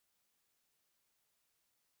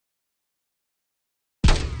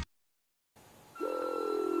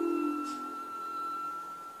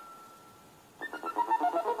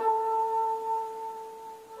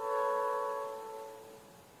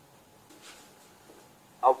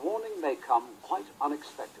A warning may come quite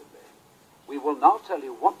unexpectedly. We will now tell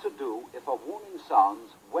you what to do if a warning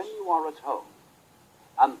sounds when you are at home,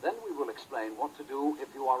 and then we will explain what to do if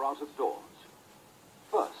you are out of doors.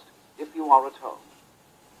 First, if you are at home.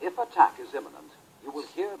 If attack is imminent, you will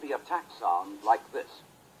hear the attack sound like this.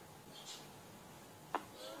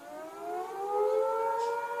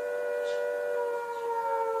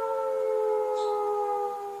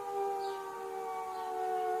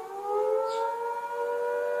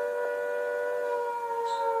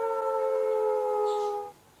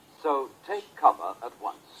 So take cover at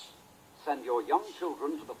once. Send your young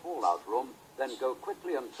children to the fallout room, then go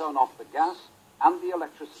quickly and turn off the gas and the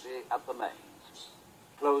electricity at the mains.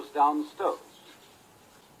 Close down stoves.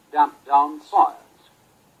 Damp down fires.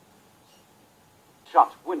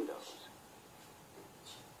 Shut windows.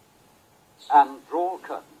 And draw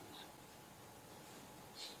curtains.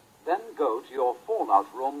 Then go to your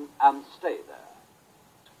fallout room and stay there.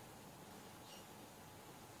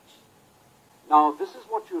 Now, this is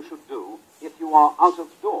what you should do if you are out of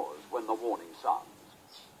doors when the warning sounds.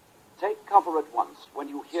 Take cover at once when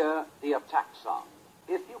you hear the attack sound.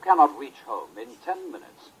 If you cannot reach home in 10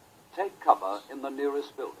 minutes, take cover in the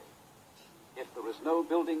nearest building. If there is no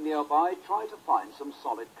building nearby, try to find some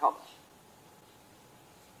solid cover.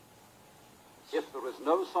 If there is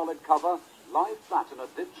no solid cover, lie flat in a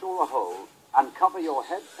ditch or a hole and cover your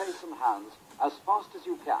head, face and hands as fast as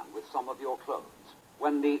you can with some of your clothes.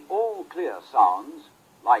 When the all clear sounds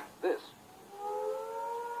like this,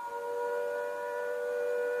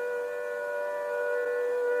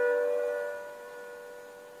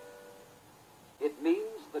 it means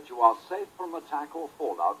that you are safe from attack or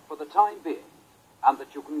fallout for the time being, and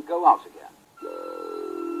that you can go out again.